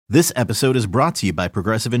This episode is brought to you by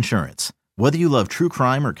Progressive Insurance. Whether you love true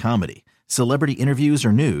crime or comedy, celebrity interviews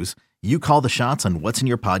or news, you call the shots on what's in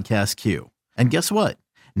your podcast queue. And guess what?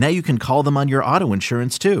 Now you can call them on your auto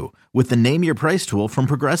insurance too with the Name Your Price tool from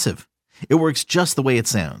Progressive. It works just the way it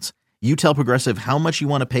sounds. You tell Progressive how much you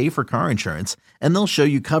want to pay for car insurance, and they'll show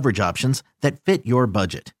you coverage options that fit your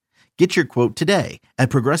budget. Get your quote today at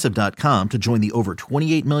Progressive.com to join the over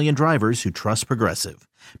 28 million drivers who trust Progressive.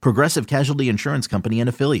 Progressive Casualty Insurance Company and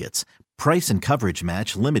Affiliates. Price and coverage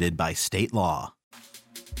match limited by state law.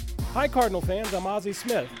 Hi, Cardinal fans. I'm Ozzie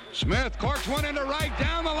Smith. Smith corks one into right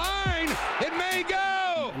down the line. It may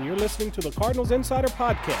go. And you're listening to the Cardinals Insider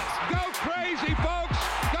Podcast. Go crazy, folks.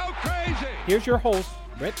 Go crazy. Here's your host,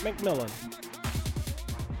 Brett McMillan.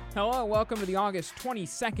 Hello, welcome to the August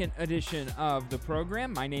 22nd edition of the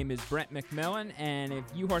program. My name is Brett McMillan, and if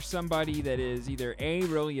you are somebody that is either A,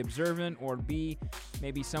 really observant, or B,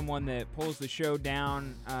 maybe someone that pulls the show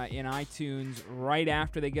down in iTunes right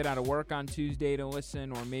after they get out of work on Tuesday to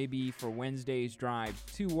listen, or maybe for Wednesday's drive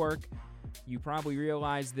to work, you probably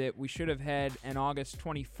realize that we should have had an August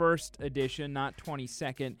 21st edition, not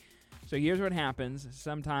 22nd. So here's what happens.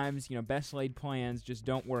 Sometimes, best laid plans just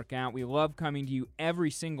don't work out. We love coming to you every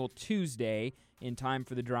single Tuesday in time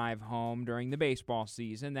for the drive home during the baseball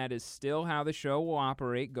season. That is still how the show will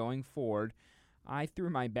operate going forward. I threw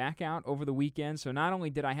my back out over the weekend, so not only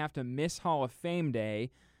did I have to miss Hall of Fame Day,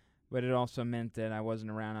 but it also meant that I wasn't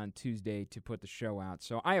around on Tuesday to put the show out.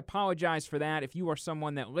 So I apologize for that. If you are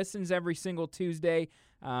someone that listens every single Tuesday,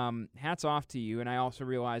 hats off to you. And I also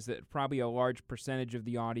realize that probably a large percentage of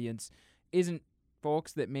the audience isn't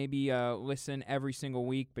folks that maybe listen every single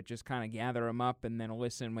week, but just kind of gather them up and then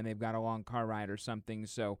listen when they've got a long car ride or something.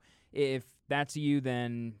 So if that's you,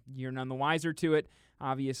 then you're none the wiser to it,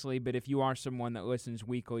 obviously. But if you are someone that listens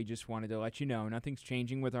weekly, just wanted to let you know nothing's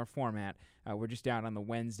changing with our format. We're just out on the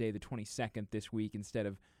Wednesday, the 22nd this week instead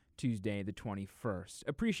of Tuesday, the 21st.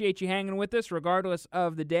 Appreciate you hanging with us regardless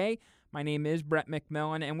of the day. My name is Brett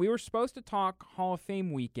McMillan, and we were supposed to talk Hall of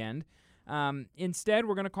Fame weekend. Instead,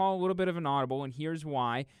 we're going to call a little bit of an audible, and here's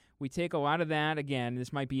why. We take a lot of that, again,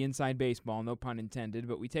 this might be inside baseball, no pun intended,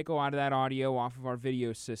 but we take a lot of that audio off of our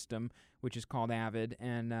video system, which is called Avid,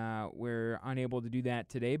 and we're unable to do that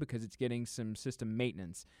today because it's getting some system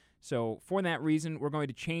maintenance. So for that reason, we're going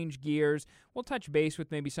to change gears. We'll touch base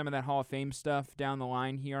with maybe some of that Hall of Fame stuff down the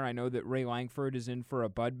line here. I know that Ray Langford is in for a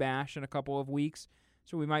Bud Bash in a couple of weeks,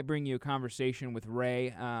 so we might bring you a conversation with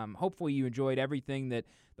Ray. Hopefully you enjoyed everything that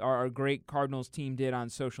our great Cardinals team did on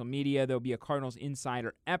social media. There'll be a Cardinals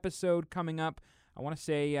Insider episode coming up. I want to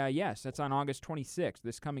say, yes, that's on August 26th.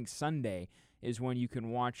 This coming Sunday is when you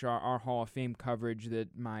can watch our Hall of Fame coverage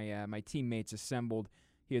that my teammates assembled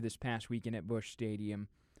here this past weekend at Busch Stadium.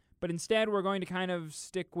 But instead, we're going to kind of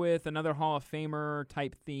stick with another Hall of Famer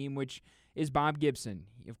type theme, which is Bob Gibson.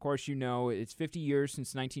 Of course, you know, it's 50 years since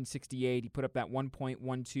 1968. He put up that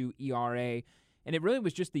 1.12 ERA, and it really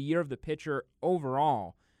was just the year of the pitcher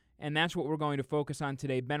overall. And that's what we're going to focus on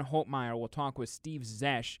today. Ben Holtmeyer will talk with Steve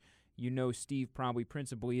Zesh. You know Steve probably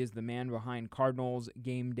principally is the man behind Cardinals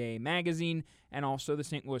Game Day magazine and also the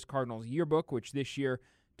St. Louis Cardinals yearbook, which this year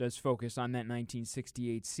does focus on that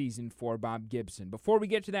 1968 season for Bob Gibson. Before we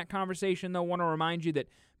get to that conversation, though, I want to remind you that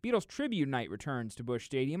Beatles Tribute Night returns to Busch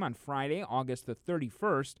Stadium on Friday, August the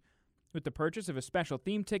 31st. With the purchase of a special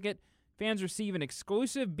theme ticket, fans receive an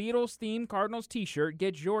exclusive Beatles-themed Cardinals t-shirt.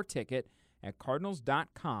 Get your ticket at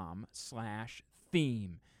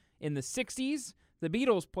cardinals.com/theme. In the 60s, the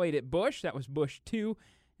Beatles played at Busch. That was Busch 2,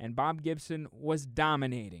 and Bob Gibson was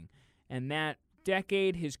dominating. And that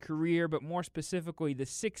decade, his career, but more specifically the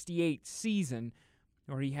 68 season,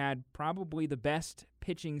 where he had probably the best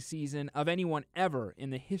pitching season of anyone ever in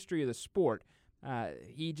the history of the sport.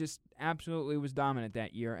 He just absolutely was dominant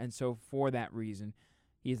that year, and so for that reason,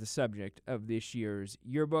 he is the subject of this year's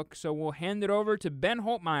yearbook. So we'll hand it over to Ben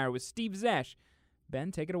Holtmeyer with Steve Zesh.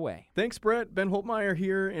 Ben, take it away. Thanks, Brett. Ben Holtmeyer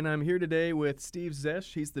here, and I'm here today with Steve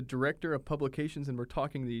Zesh. He's the Director of Publications, and we're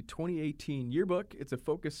talking the 2018 yearbook. It's a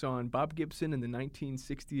focus on Bob Gibson in the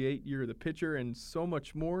 1968 year of the pitcher and so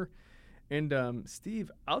much more. And, Steve,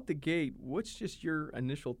 out the gate, what's just your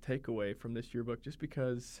initial takeaway from this yearbook? Just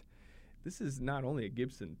because this is not only a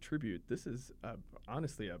Gibson tribute, this is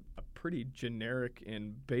honestly a pretty generic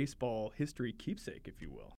and baseball history keepsake, if you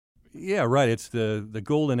will. Yeah, right. It's the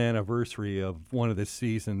golden anniversary of one of the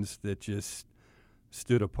seasons that just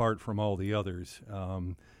stood apart from all the others.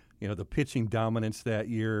 The pitching dominance that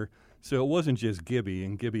year. So it wasn't just Gibby,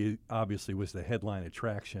 and Gibby obviously was the headline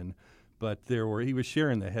attraction, but he was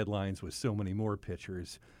sharing the headlines with so many more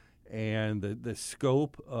pitchers. And the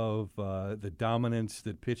scope of the dominance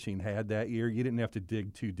that pitching had that year, you didn't have to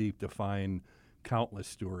dig too deep to find countless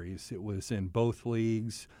stories. It was in both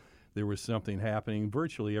leagues. There was something happening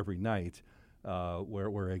virtually every night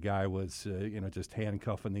where a guy was just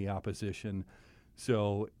handcuffing the opposition.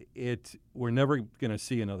 So we're never going to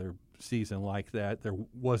see another season like that. There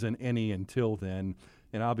wasn't any until then.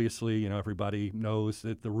 And obviously, everybody knows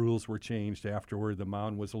that the rules were changed afterward. The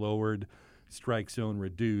mound was lowered, strike zone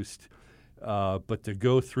reduced. But to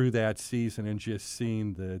go through that season and just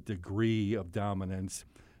seeing the degree of dominance,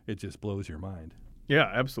 it just blows your mind.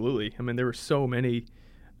 Yeah, absolutely. I mean, there were so many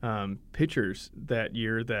pitchers that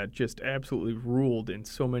year that just absolutely ruled, and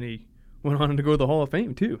so many went on to go to the Hall of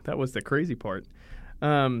Fame, too. That was the crazy part.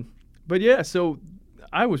 But, yeah, so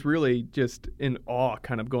I was really just in awe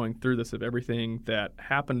kind of going through this of everything that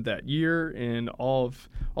happened that year and all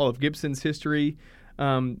of Gibson's history.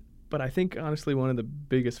 But I think, honestly, one of the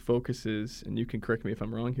biggest focuses, and you can correct me if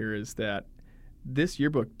I'm wrong here, is that this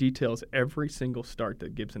yearbook details every single start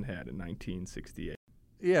that Gibson had in 1968.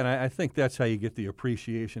 Yeah, and I think that's how you get the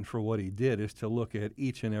appreciation for what he did, is to look at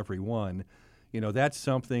each and every one. That's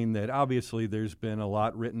something that obviously there's been a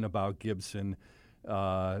lot written about Gibson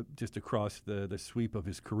just across the sweep of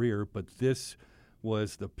his career, but this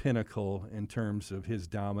was the pinnacle in terms of his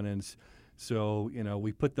dominance. So,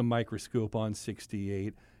 we put the microscope on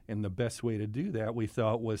 68, and the best way to do that, we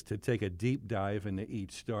thought, was to take a deep dive into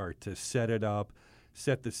each start, to set it up,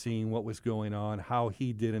 set the scene, what was going on, how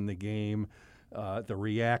he did in the game, the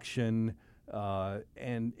reaction,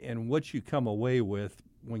 and what you come away with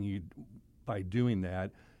by doing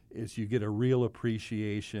that is you get a real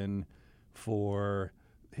appreciation for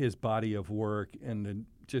his body of work and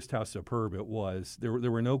just how superb it was. There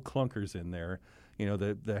were no clunkers in there.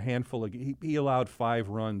 The handful of he allowed 5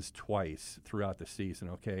 runs twice throughout the season.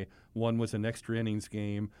 Okay, one was an extra innings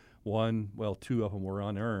game. 2 of them were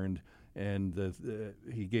unearned, and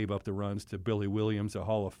he gave up the runs to Billy Williams, a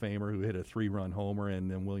Hall of Famer who hit a 3-run homer, and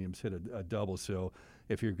then Williams hit a double. So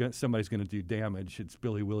if somebody's going to do damage, it's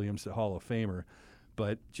Billy Williams, the Hall of Famer.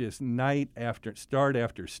 But just start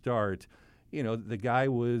after start, the guy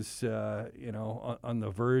was on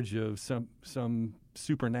the verge of some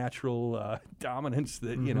supernatural dominance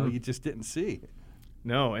that you just didn't see.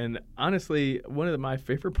 No, and honestly, one of my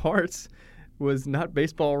favorite parts was not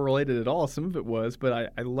baseball related at all. Some of it was,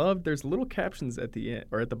 but I loved there's little captions at the end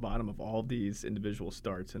or at the bottom of all these individual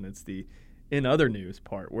starts, and it's the in other news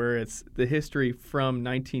part where it's the history from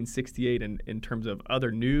 1968 in terms of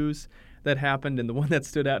other news that happened. And the one that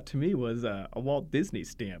stood out to me was a Walt Disney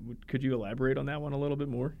stamp. Could you elaborate on that one a little bit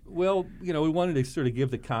more? Well, we wanted to sort of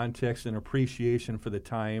give the context and appreciation for the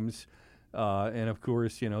times. And, of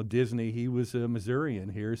course, Disney, he was a Missourian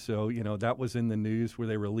here. So, that was in the news where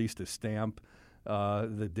they released a stamp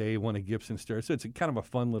the day one of Gibson started. So it's kind of a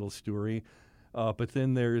fun little story. But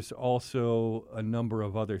then there's also a number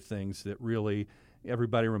of other things that really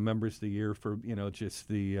everybody remembers the year for, just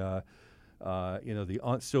the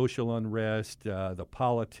social unrest, the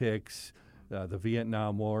politics, the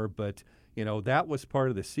Vietnam War. But, that was part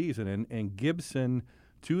of the season. And Gibson,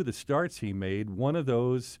 2 of the starts he made, one of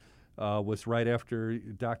those was right after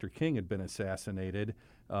Dr. King had been assassinated,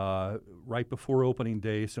 right before opening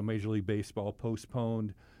day. So Major League Baseball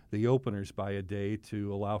postponed the openers by a day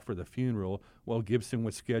to allow for the funeral. Well, Gibson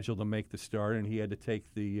was scheduled to make the start, and he had to take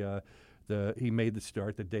he made the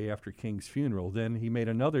start the day after King's funeral. Then he made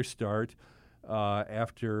another start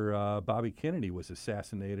after Bobby Kennedy was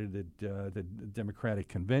assassinated at the Democratic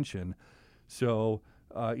Convention. So,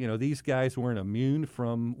 these guys weren't immune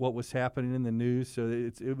from what was happening in the news, so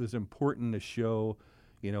it was important to show,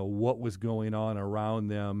 what was going on around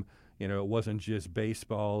them. It wasn't just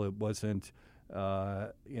baseball. It wasn't,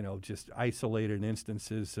 just isolated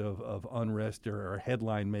instances of unrest or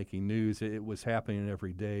headline-making news. It was happening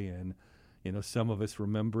every day, and, some of us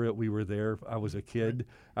remember it. We were there. I was a kid,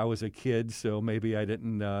 so maybe I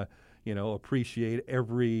didn't, appreciate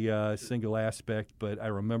every single aspect, but I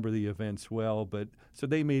remember the events well. But so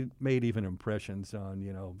they made even impressions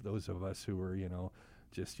on, those of us who were,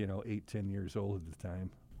 just, 8, 10 years old at the time.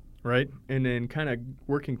 Right. And then kind of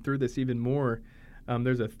working through this even more,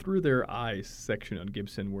 there's a Through Their Eyes section on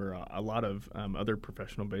Gibson where a lot of other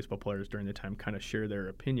professional baseball players during the time kind of share their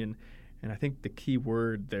opinion. And I think the key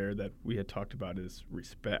word there that we had talked about is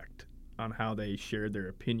respect, on how they shared their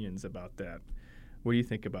opinions about that. What do you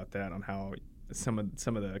think about that, on how some of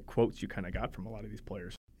the quotes you kind of got from a lot of these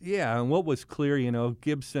players? Yeah, and what was clear,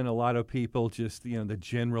 Gibson, a lot of people just, the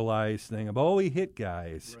generalized thing of, he hit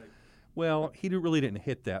guys. Right. Well, he really didn't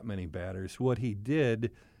hit that many batters. What he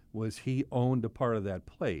did was he owned a part of that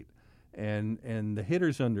plate. and the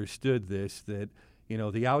hitters understood this, that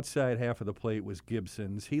the outside half of the plate was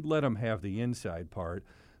Gibson's. He'd let them have the inside part,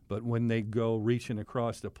 but when they go reaching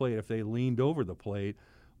across the plate, if they leaned over the plate,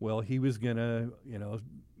 well, he was gonna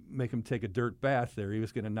make them take a dirt bath there. He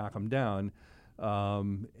was gonna knock them down,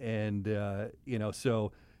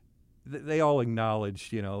 so. They all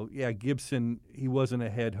acknowledged, Gibson, he wasn't a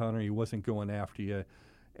headhunter, he wasn't going after you,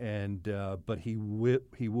 and but he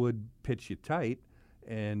would pitch you tight,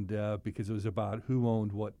 and because it was about who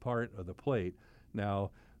owned what part of the plate. Now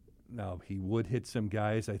he would hit some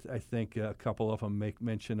guys. I think a couple of them make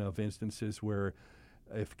mention of instances where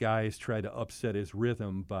if guys tried to upset his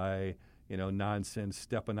rhythm by nonsense,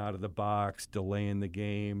 stepping out of the box, delaying the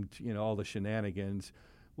game, all the shenanigans.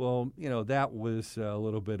 Well, that was a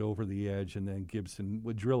little bit over the edge, and then Gibson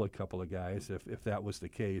would drill a couple of guys if that was the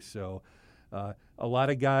case. So a lot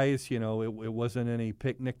of guys, it wasn't any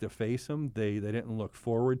picnic to face them. They didn't look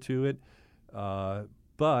forward to it,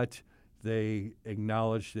 but they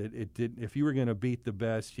acknowledged that it did. If you were going to beat the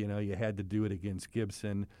best, you had to do it against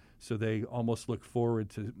Gibson. So they almost looked forward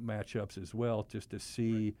to matchups as well, just to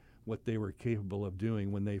see what they were capable of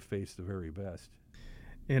doing when they faced the very best.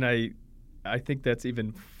 And I think that's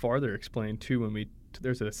even farther explained too when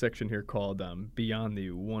there's a section here called Beyond the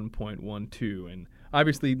 1.12, and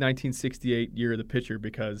obviously 1968 year of the pitcher,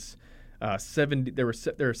 because there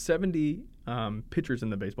are 70 pitchers in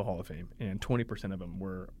the Baseball Hall of Fame, and 20% of them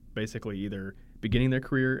were basically either beginning their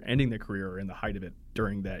career, ending their career, or in the height of it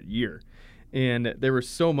during that year. And there was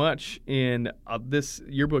so much, and this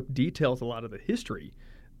yearbook details a lot of the history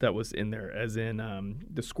that was in there, as in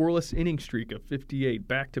the scoreless inning streak of 58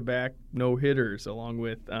 back-to-back no-hitters, along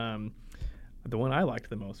with the one I liked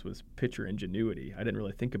the most was pitcher ingenuity. I didn't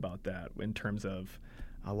really think about that in terms of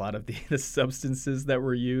a lot of the substances that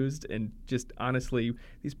were used, and just honestly,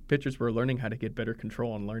 these pitchers were learning how to get better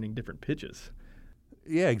control and learning different pitches.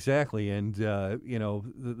 Yeah, exactly. And,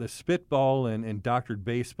 the spitball and doctored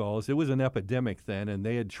baseballs, it was an epidemic then, and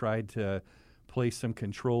they had tried to place some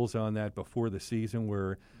controls on that before the season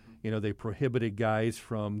where, they prohibited guys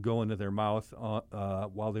from going to their mouth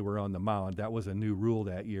while they were on the mound. That was a new rule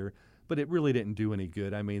that year, but it really didn't do any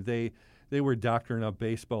good. I mean, they were doctoring up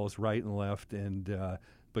baseballs right and left, and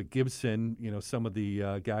but Gibson, some of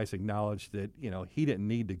the guys acknowledged that, he didn't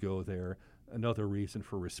need to go there. Another reason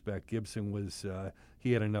for respect. Gibson was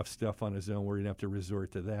he had enough stuff on his own where he didn't have to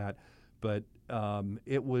resort to that. But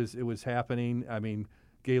it was happening. I mean,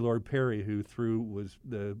 Gaylord Perry, who was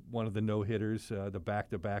one of the no-hitters, the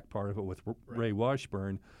back-to-back part of it with Ray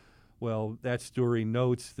Washburn. Well, that story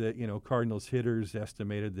notes that, Cardinals hitters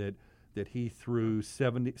estimated that he threw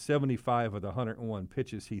 75 of the 101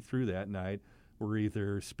 pitches he threw that night were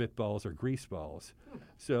either spitballs or grease balls.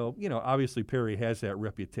 So, obviously Perry has that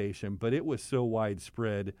reputation, but it was so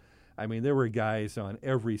widespread. I mean, there were guys on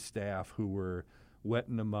every staff who were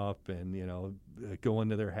wetting them up and, going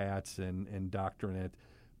to their hats and doctoring it.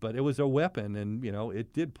 But it was a weapon, and,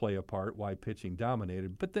 it did play a part why pitching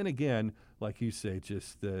dominated. But then again, like you say,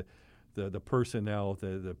 just the personnel,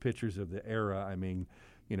 the pitchers of the era, I mean,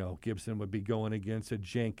 Gibson would be going against a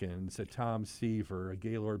Jenkins, a Tom Seaver, a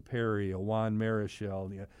Gaylord Perry, a Juan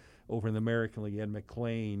Marichal. Over in the American League, you had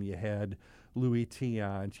McLean, you had Louis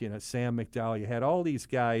Tiant, Sam McDowell. You had all these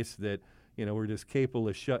guys that, were just capable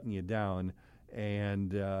of shutting you down.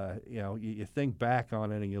 And, you think back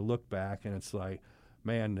on it and you look back and it's like,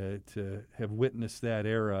 man, to have witnessed that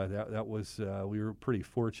era, that was we were pretty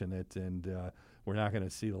fortunate, and we're not going to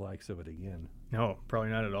see the likes of it again. No,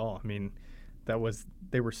 probably not at all. I mean,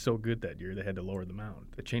 they were so good that year they had to lower the mound.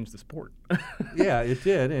 It changed the sport. Yeah, it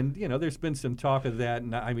did, and there's been some talk of that.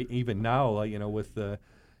 And I mean, even now, with the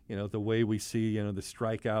way we see the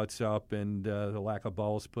strikeouts up and the lack of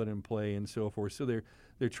balls put in play and so forth. So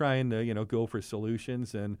they're trying to go for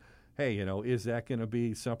solutions. And hey, is that going to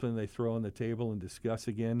be something they throw on the table and discuss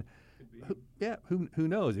again? Who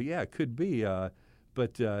knows? Yeah, it could be.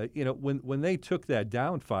 But when they took that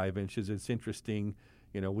down 5 inches, it's interesting.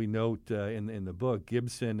 We note in the book,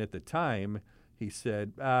 Gibson at the time, he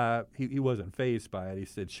said he wasn't fazed by it. He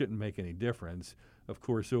said shouldn't make any difference. Of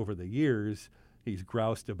course, over the years, he's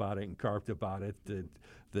groused about it and carped about it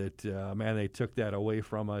that man, they took that away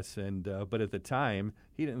from us. And but at the time,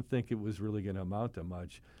 he didn't think it was really going to amount to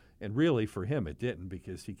much. And really, for him, it didn't,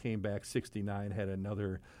 because he came back 69, had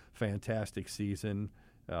another fantastic season.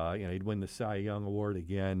 He'd win the Cy Young Award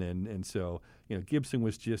again. And so, Gibson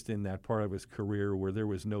was just in that part of his career where there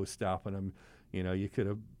was no stopping him. You could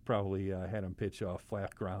have probably had him pitch off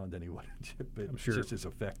flat ground and he would have been just as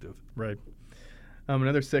effective. Right.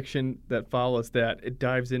 Another section that follows that, it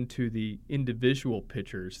dives into the individual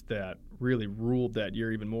pitchers that really ruled that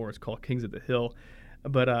year even more. It's called Kings of the Hill.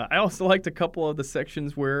 But I also liked a couple of the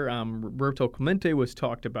sections where Roberto Clemente was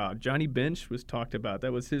talked about. Johnny Bench was talked about.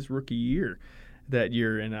 That was his rookie year that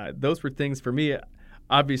year. And those were things for me.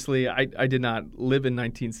 Obviously, I did not live in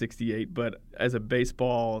 1968, but as a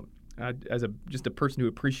baseball, just a person who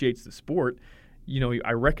appreciates the sport,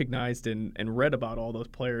 I recognized and read about all those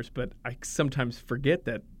players, but I sometimes forget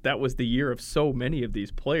that was the year of so many of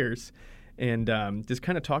these players. And just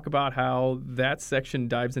kind of talk about how that section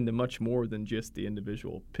dives into much more than just the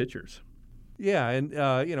individual pitchers. Yeah, and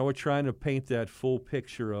we're trying to paint that full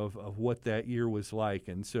picture of what that year was like.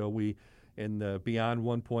 And so in the Beyond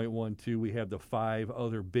 1.12, we have the 5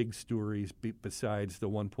 other big stories besides the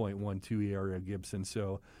 1.12 era of Gibson.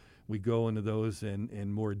 So we go into those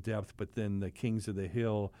in more depth, but then the Kings of the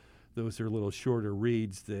Hill, those are little shorter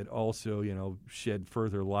reads that also, shed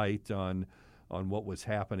further light on what was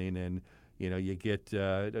happening. And, you get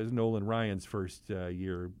it was Nolan Ryan's first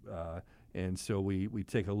year, and so we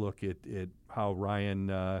take a look at how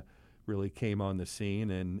Ryan really came on the scene.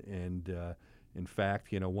 And in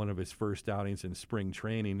fact, one of his first outings in spring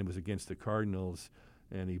training was against the Cardinals,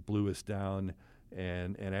 and he blew us down.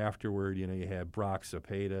 And afterward, you had Brock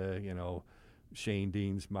Cepeda, Shane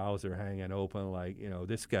Dean's mouths are hanging open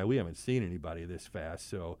this guy, we haven't seen anybody this fast.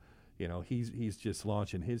 So, he's just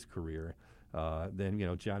launching his career.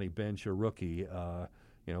 Then, Johnny Bench, a rookie.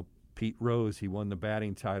 Pete Rose, he won the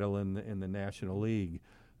batting title in the National League.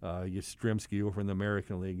 Yastrzemski over in the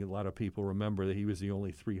American League. A lot of people remember that he was the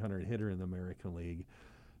only 300 hitter in the American League.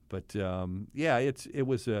 But, it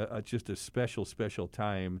was just a special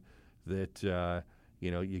time that,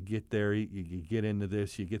 you get there, you get into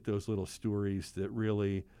this, you get those little stories that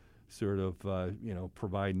really sort of,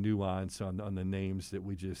 provide nuance on the names that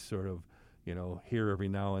we just sort of, hear every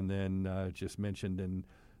now and then just mentioned and,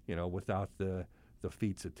 without the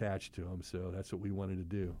feats attached to them. So that's what we wanted to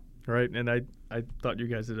do. Right, and I thought you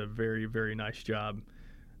guys did a very, very nice job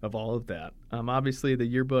of all of that. Obviously, the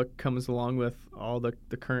yearbook comes along with all the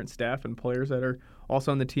current staff and players that are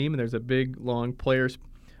also on the team, and there's a big, long players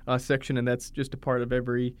section, and that's just a part of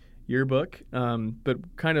every yearbook.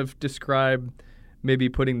 But kind of describe maybe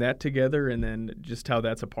putting that together and then just how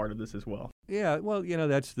that's a part of this as well. Yeah, well,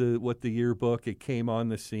 that's what the yearbook, it came on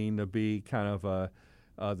the scene to be kind of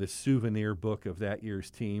the souvenir book of that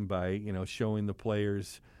year's team by, showing the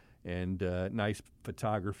players and nice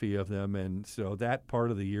photography of them. And so that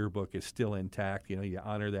part of the yearbook is still intact. You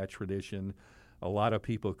honor that tradition. A lot of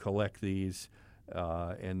people collect these,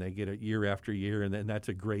 and they get it year after year, and then that's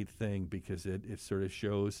a great thing because it sort of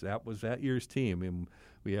shows that was that year's team. And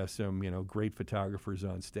we have some, great photographers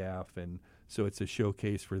on staff, and so it's a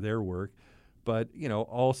showcase for their work. But,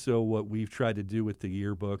 also what we've tried to do with the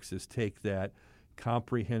yearbooks is take that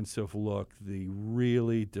comprehensive look, the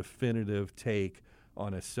really definitive take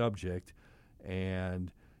on a subject,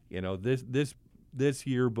 and this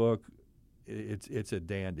yearbook, it's a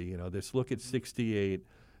dandy. This look at 68,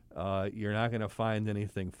 you're not going to find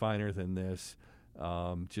anything finer than this.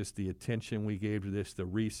 Just the attention we gave to this, the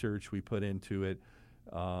research we put into it.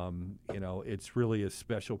 It's really a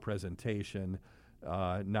special presentation,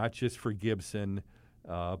 not just for Gibson,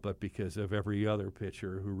 but because of every other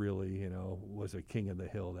pitcher who really, was a king of the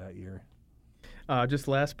hill that year. Just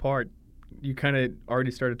last part, you kind of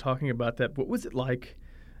already started talking about that. What was it like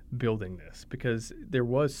building this? Because there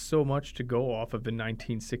was so much to go off of in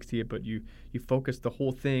 1968, but you focused the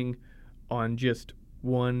whole thing on just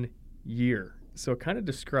one year. So kind of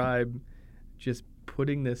describe just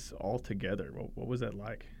putting this all together. What was that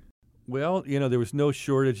like? Well, there was no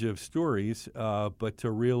shortage of stories, but to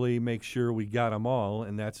really make sure we got them all,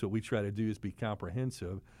 and that's what we try to do is be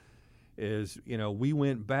comprehensive, is, we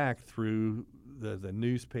went back through the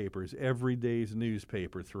newspapers, every day's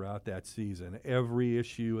newspaper throughout that season, every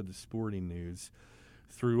issue of the Sporting News,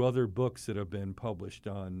 through other books that have been published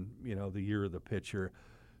on, the year of the pitcher.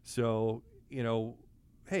 So,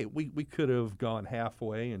 hey, we could have gone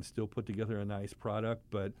halfway and still put together a nice product,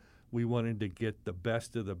 but we wanted to get the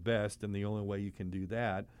best of the best, and the only way you can do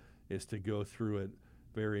that is to go through it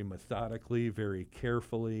very methodically, very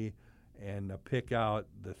carefully, and pick out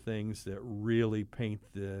the things that really paint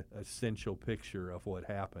the essential picture of what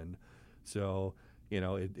happened. So,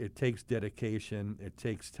 it takes dedication, it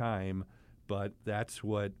takes time, but that's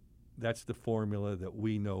the formula that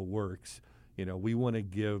we know works. We want to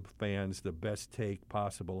give fans the best take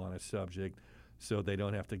possible on a subject so they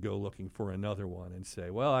don't have to go looking for another one and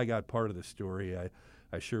say, well, I got part of the story.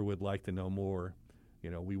 I sure would like to know more.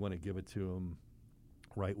 We want to give it to them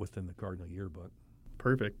right within the Cardinal yearbook.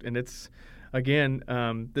 Perfect. And it's, again,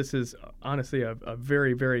 this is honestly a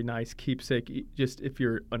very, very nice keepsake. Just if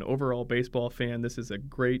you're an overall baseball fan, this is a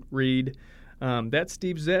great read. That's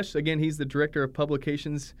Steve Zesch. Again, he's the Director of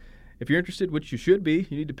Publications. If you're interested, which you should be,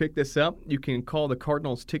 you need to pick this up. You can call the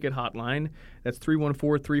Cardinals ticket hotline. That's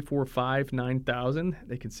 314-345-9000.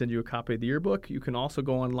 They can send you a copy of the yearbook. You can also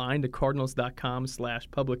go online to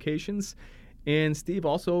cardinals.com/publications. And Steve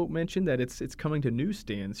also mentioned that it's coming to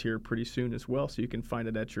newsstands here pretty soon as well, so you can find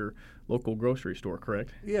it at your local grocery store,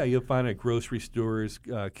 correct? Yeah, you'll find it at grocery stores,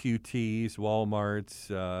 QTs, Walmarts,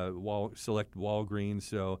 select Walgreens.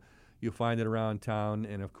 So you'll find it around town,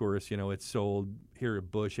 and of course, it's sold here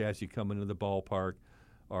at Busch as you come into the ballpark.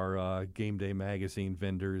 Our game day magazine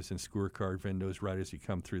vendors and scorecard vendors right as you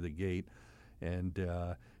come through the gate, and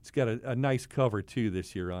it's got a nice cover too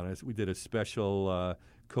this year on it. We did a special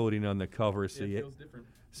coating on the cover, so it feels different.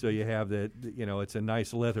 So you have that. It's a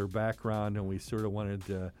nice leather background, and we sort of wanted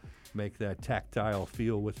to make that tactile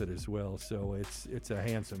feel with it as well. So it's a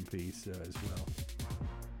handsome piece as well.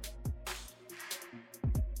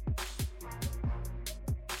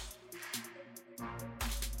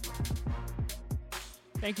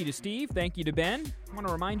 Thank you to Steve. Thank you to Ben. I want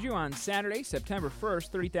to remind you on Saturday, September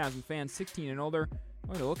 1st, 30,000 fans 16 and older are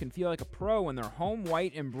going to look and feel like a pro in their home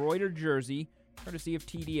white embroidered jersey, courtesy of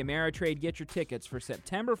TD Ameritrade. Get your tickets for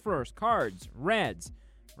September 1st. Cards, Reds,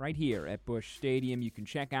 right here at Busch Stadium. You can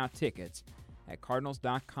check out tickets at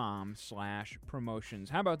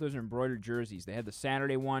cardinals.com/promotions. How about those embroidered jerseys? They had the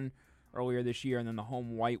Saturday one earlier this year and then the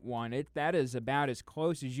home white one. That is about as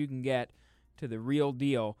close as you can get to the real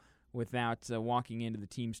deal without walking into the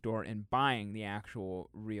team store and buying the actual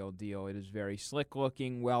real deal. It is very slick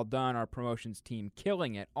looking, well done. Our promotions team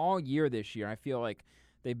killing it all year this year. I feel like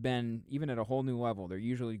they've been even at a whole new level. They're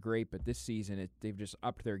usually great, but this season they've just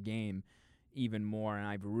upped their game even more, and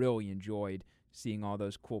I've really enjoyed seeing all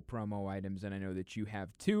those cool promo items, and I know that you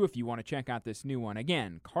have too if you want to check out this new one.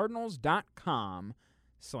 Again,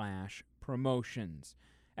 cardinals.com/promotions.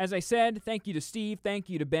 As I said, thank you to Steve, thank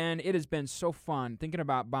you to Ben. It has been so fun thinking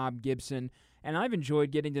about Bob Gibson, and I've enjoyed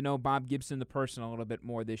getting to know Bob Gibson, the person, a little bit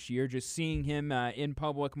more this year, just seeing him in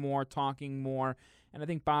public more, talking more. And I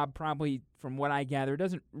think Bob probably, from what I gather,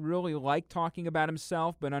 doesn't really like talking about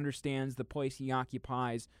himself, but understands the place he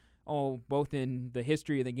occupies, both in the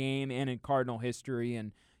history of the game and in Cardinal history.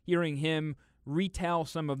 And hearing him retell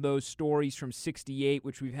some of those stories from '68,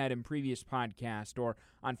 which we've had in previous podcasts, or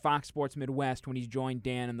on Fox Sports Midwest when he's joined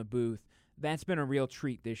Dan in the booth, that's been a real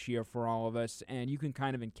treat this year for all of us. And you can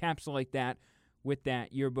kind of encapsulate that with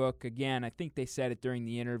that yearbook. Again, I think they said it during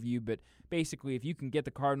the interview, but basically if you can get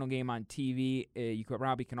the Cardinal game on TV, you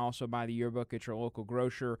probably can also buy the yearbook at your local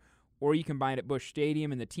grocer, or you can buy it at Busch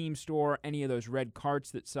Stadium in the team store, any of those red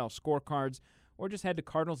carts that sell scorecards, or just head to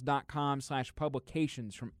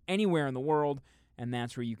cardinals.com/publications from anywhere in the world, and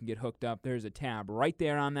that's where you can get hooked up. There's a tab right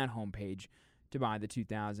there on that homepage to buy the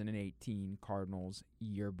 2018 Cardinals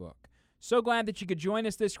yearbook. So glad that you could join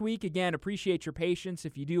us this week. Again, appreciate your patience.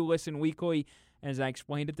 If you do listen weekly, as I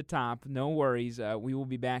explained at the top, no worries. We will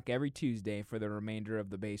be back every Tuesday for the remainder of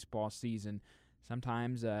the baseball season.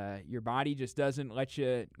 Sometimes your body just doesn't let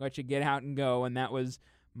you get out and go, and that was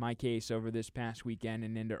my case over this past weekend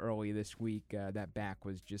and into early this week. That back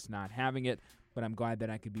was just not having it, but I'm glad that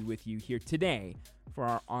I could be with you here today for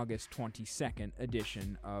our August 22nd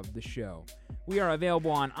edition of the show. We are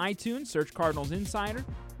available on iTunes. Search Cardinals Insider.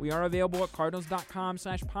 We are available at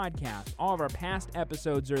cardinals.com/podcast. All of our past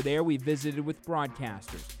episodes are there. We visited with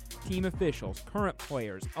broadcasters, team officials, current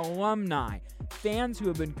players, alumni, fans who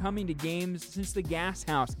have been coming to games since the Gas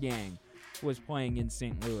House Gang was playing in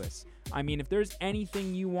St. Louis. I mean, if there's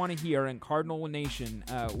anything you want to hear in Cardinal Nation,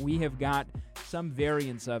 we have got some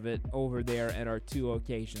variants of it over there at our two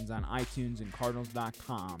locations on iTunes and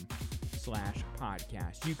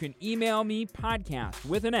cardinals.com/podcast. You can email me, podcast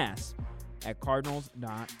with an S, at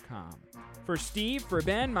cardinals.com. For Steve, for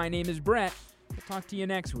Ben, my name is Brett. We'll talk to you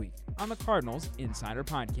next week on the Cardinals Insider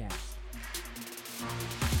Podcast.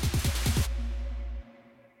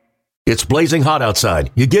 It's blazing hot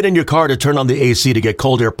outside. You get in your car to turn on the AC to get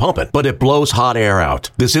cold air pumping, but it blows hot air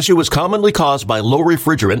out. This issue is commonly caused by low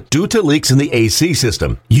refrigerant due to leaks in the AC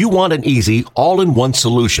system. You want an easy, all-in-one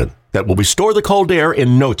solution that will restore the cold air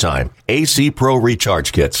in no time. AC Pro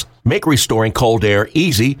Recharge Kits make restoring cold air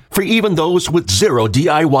easy for even those with zero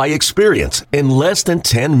DIY experience in less than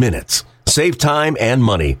 10 minutes. Save time and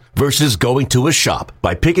money versus going to a shop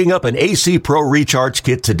by picking up an AC Pro Recharge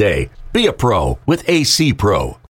Kit today. Be a pro with AC Pro.